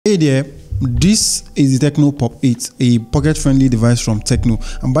Hey there, this is the Tecno Pop 8, a pocket-friendly device from Tecno.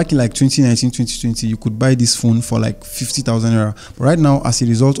 And back in like 2019-2020, you could buy this phone for like 50,000 naira. But right now, as a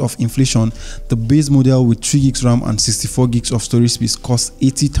result of inflation, the base model with 3 gigs RAM and 64 gigs of storage space costs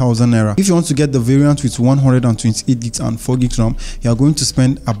 80,000 naira. If you want to get the variant with 128 gigs and 4 gigs RAM, you are going to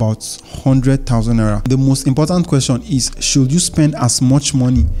spend about 100,000 naira. The most important question is, should you spend as much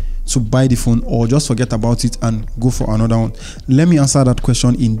money to buy the phone or just forget about it and go for another one? Let me answer that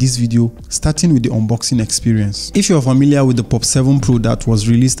question in this video, starting with the unboxing experience. If you're familiar with the Pop 7 Pro that was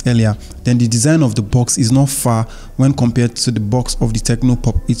released earlier, then the design of the box is not far when compared to the box of the Tecno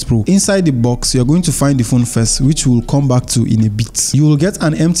Pop 8 Pro. Inside the box, you're going to find the phone first, which we'll come back to in a bit. You will get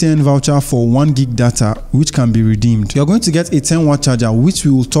an MTN voucher for 1 gig data, which can be redeemed. You're going to get a 10-watt charger, which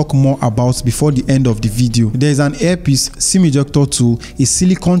we will talk more about before the end of the video. There is an earpiece, SIM ejector tool, a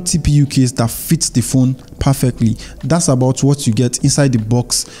silicone TPU case that fits the phone perfectly. That's about what you get inside the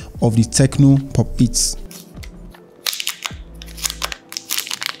box of the Tecno Pop 8.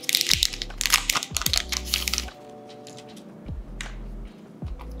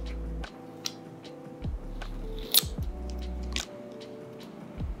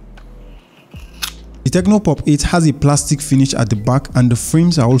 The Tecno Pop 8 has a plastic finish at the back and the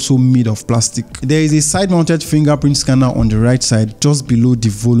frames are also made of plastic. There is a side-mounted fingerprint scanner on the right side just below the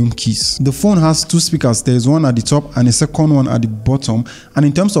volume keys. The phone has 2 speakers. There is one at the top and a second one at the bottom, and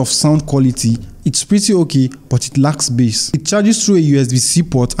in terms of sound quality, it's pretty okay, but it lacks bass. It charges through a USB-C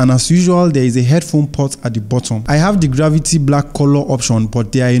port, and as usual, there is a headphone port at the bottom. I have the Gravity Black color option,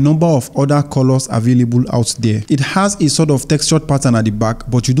 but there are a number of other colors available out there. It has a sort of textured pattern at the back,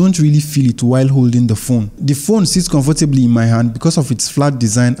 but you don't really feel it while holding the phone. The phone sits comfortably in my hand because of its flat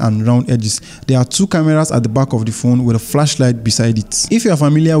design and round edges. There are 2 cameras at the back of the phone with a flashlight beside it. If you are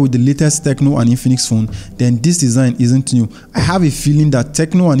familiar with the latest Tecno and Infinix phone, then this design isn't new. I have a feeling that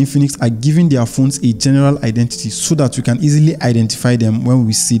Tecno and Infinix are giving their phones a general identity so that we can easily identify them when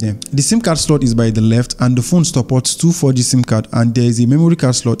we see them. The SIM card slot is by the left, and the phone supports 2 4G SIM card, and there is a memory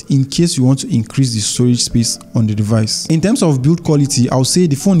card slot in case you want to increase the storage space on the device. In terms of build quality, I'll say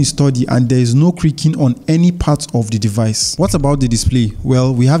the phone is sturdy and there is no creaking on any part of the device. What about the display?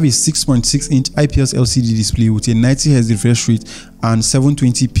 Well, we have a 6.6-inch IPS LCD display with a 90Hz refresh rate and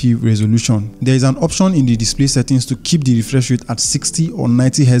 720p resolution. There is an option in the display settings to keep the refresh rate at 60 or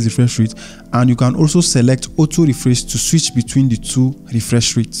 90Hz refresh rate, and you can also select auto refresh to switch between the 2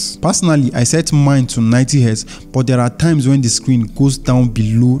 refresh rates. Personally, I set mine to 90Hz, but there are times when the screen goes down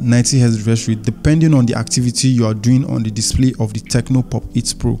below 90Hz refresh rate depending on the activity you are doing on the display of the Tecno Pop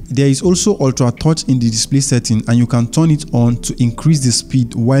 8 Pro. There is also Ultra Touch in the display setting, and you can turn it on to increase the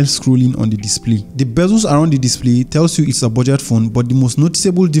speed while scrolling on the display. The bezels around the display tells you it's a budget phone, but the most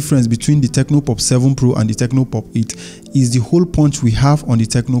noticeable difference between the Tecno Pop 7 Pro and the Tecno Pop 8 is the hole punch we have on the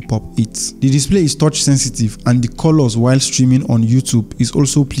Tecno Pop 8. The display is touch sensitive, and the colors while streaming on YouTube is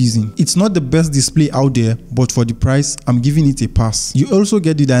also pleasing. It's not the best display out there, but for the price, I'm giving it a pass. You also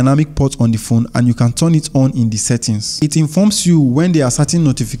get the dynamic port on the phone, and you can turn it on in the settings. It informs you when there are certain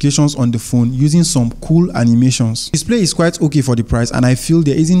notifications on the phone using some cool animations. Display is quite okay for the price, and I feel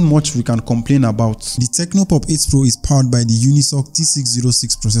there isn't much we can complain about. The Tecno Pop 8 Pro is powered by the Unisoc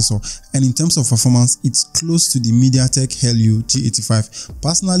T606 processor, and in terms of performance, it's close to the MediaTek Helio G85.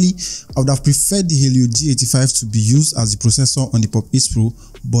 Personally, I would have preferred the Helio G85 to be used as the processor on the Pop 8 Pro,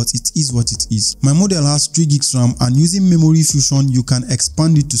 but it is what it is. My model has 3 gigs RAM, and using memory fusion, you can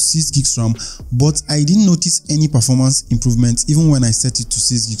expand it to 6 gigs RAM, but I didn't notice any performance improvement even when I set it to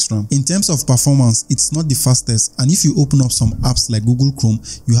 6 gigs RAM. In terms of performance, it's not the fastest, and if you open up some apps like Google Chrome,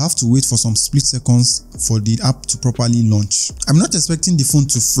 you have to wait for some split seconds for the app to properly launch. I'm not expecting the phone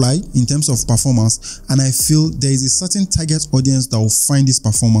to fly in terms of performance, and I feel there is a certain target audience that will find this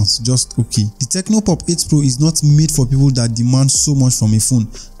performance just okay. The Tecno Pop 8 Pro is not made for people that demand so much from a phone.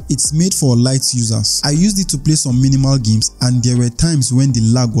 It's made for light users. I used it to play some minimal games, and there were times when the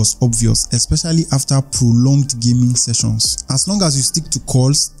lag was obvious, especially after prolonged gaming sessions. As long as you stick to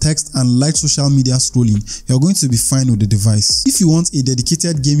calls, text, and light social media scrolling, you're going to be fine with the device. If you want a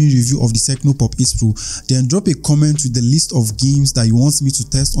dedicated gaming review of the Tecno Pop 8 Pro, then drop a comment with the list of games that you want me to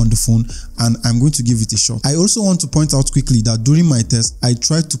test on the phone, and I'm going to give it a shot. I also want to point out quickly that during my test, I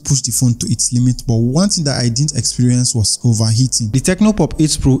tried to push the phone to its limit, but one thing that I didn't experience was overheating. The Tecno Pop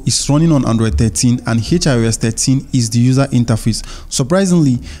 8 Pro Pro is running on Android 13 and iOS 13 is the user interface.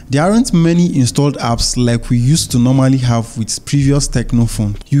 Surprisingly, there aren't many installed apps like we used to normally have with previous Tecno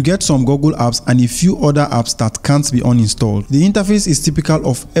phone. You get some Google apps and a few other apps that can't be uninstalled. The interface is typical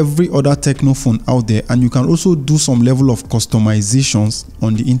of every other Tecno phone out there, and you can also do some level of customizations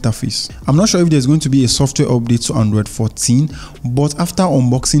on the interface. I'm not sure if there's going to be a software update to Android 14, but after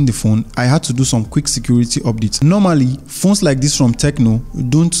unboxing the phone, I had to do some quick security updates. Normally, phones like this from Tecno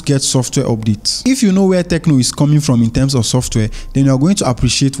don't get software updates. If you know where Tecno is coming from in terms of software, then you are going to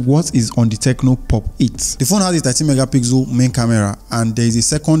appreciate what is on the Tecno Pop 8. The phone has a 13 megapixel main camera, and there is a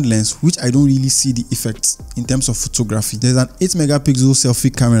second lens which I don't really see the effects in terms of photography. There's an 8 megapixel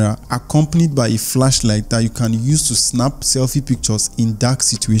selfie camera accompanied by a flashlight that you can use to snap selfie pictures in dark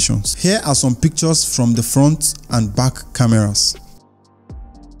situations. Here are some pictures from the front and back cameras.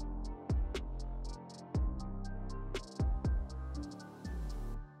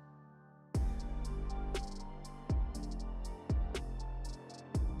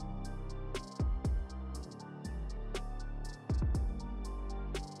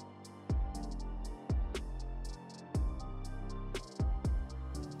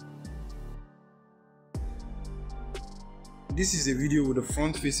 This is a video with the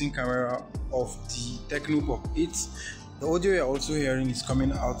front-facing camera of the Tecno Pop 8. The audio you're also hearing is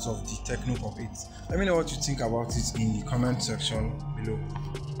coming out of the Tecno Pop 8. Let me know what you think about it in the comment section below.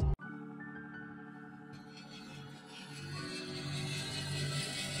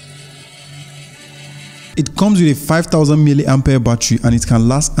 It comes with a 5000 mAh battery and it can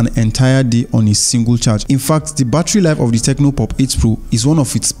last an entire day on a single charge. In fact, the battery life of the Tecno Pop 8 Pro is one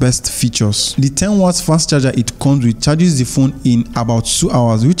of its best features. The 10 watts fast charger it comes with charges the phone in about 2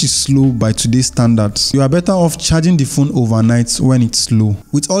 hours, which is slow by today's standards. You are better off charging the phone overnight when it's slow.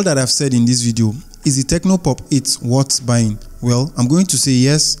 With all that I've said in this video, is the Tecno Pop 8 worth buying? Well, I'm going to say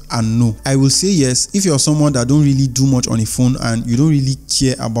yes and no. I will say yes if you're someone that don't really do much on a phone and you don't really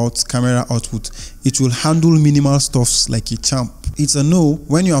care about camera output. It will handle minimal stuffs like a champ. It's a no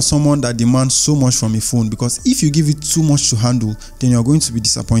when you are someone that demands so much from a phone, because if you give it too much to handle, then you're going to be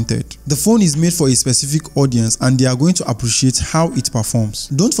disappointed. The phone is made for a specific audience and they are going to appreciate how it performs.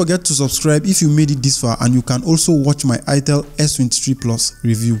 Don't forget to subscribe if you made it this far, and you can also watch my Itel S23 Plus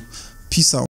review. Peace out.